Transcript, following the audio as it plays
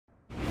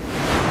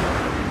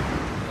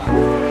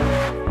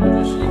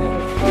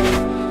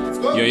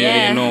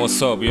Yeah, you know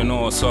what's up, you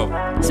know what's up.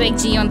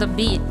 Swerg G on the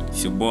beat.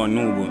 It's your boy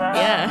Nubu.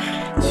 Yeah.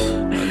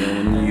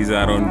 He's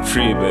out on the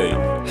tree, babe.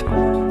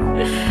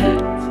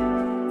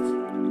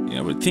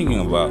 Yeah, we're thinking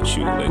about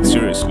you, like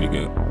seriously,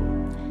 girl.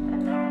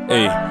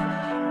 Hey.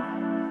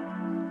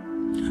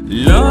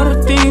 Lot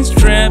of things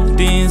trapped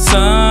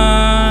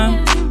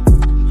inside,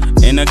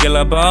 and a girl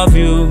above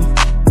you.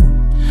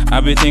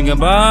 I've been thinking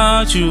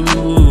about you.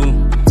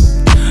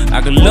 I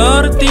got a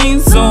lot of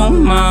things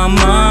on my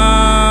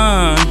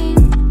mind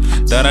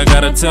that I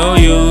gotta tell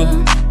you.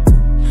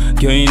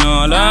 Girl, you know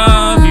I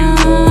love you.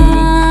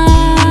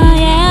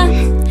 Yeah,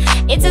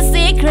 it's a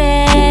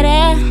secret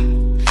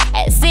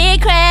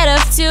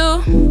of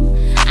two.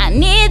 I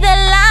need the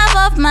love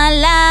of my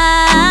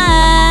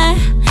life,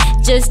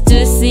 just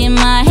to see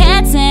my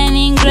hair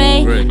turning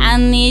gray. I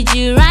need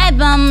you right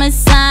by my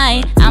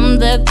side. I'm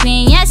the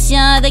queen, yes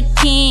you're the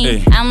king.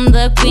 Hey. I'm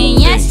the queen,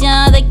 yes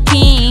you're the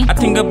king. I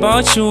think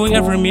about you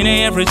every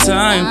minute, every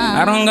time.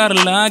 I don't gotta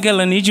lie,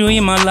 girl, I need you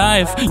in my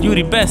life. You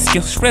the best,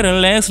 girl, spread your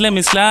legs, let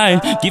me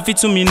slide. Give it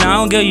to me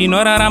now, girl, you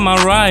know that I'm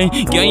alright.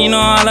 Girl, you know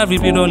I love you,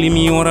 but don't leave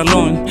me all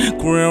alone.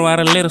 Career out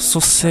a little, so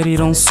set it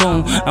on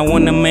song. I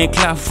wanna make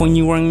laugh when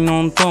you running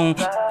on tongue.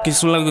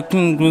 Kiss you like a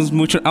king,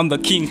 Mucho, I'm the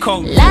King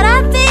Kong. Lot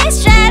of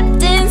things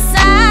trapped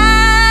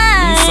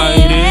inside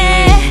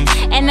it.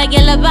 And I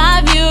get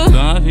above you.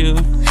 Love you.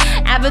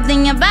 I've been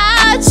thinking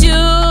about you,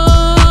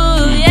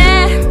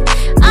 yeah,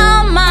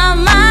 on my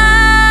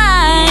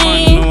mind.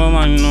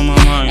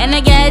 And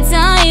I gotta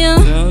tell you,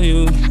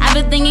 I've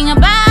been thinking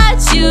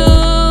about you,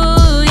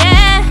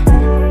 yeah.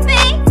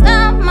 Think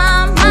on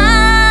my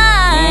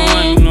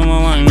mind.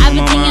 I've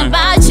been thinking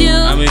about you.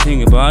 I've been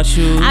thinking about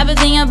you. I've been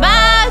thinking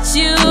about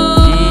you.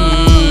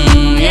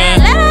 Yeah,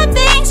 lot of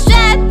things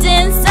trapped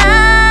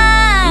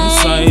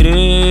inside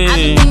it. I've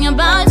been thinking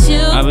about you.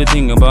 I've been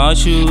thinking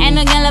about you. And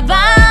a girl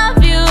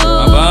above you.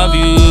 Above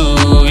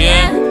you,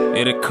 yeah.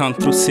 It come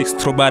through 6,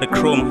 throw by the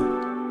chroma.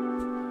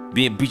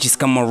 Be bitches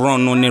come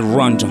around on a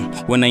random.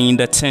 When I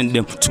entertain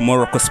them,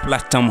 tomorrow cause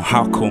platinum.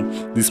 How come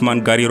this man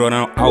got it on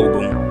an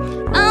album?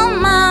 On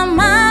my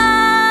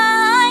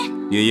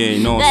mind. Yeah, you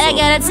know. That so. I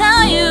gotta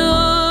tell you.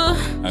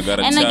 I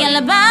gotta and tell a girl you.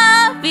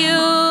 above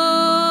you.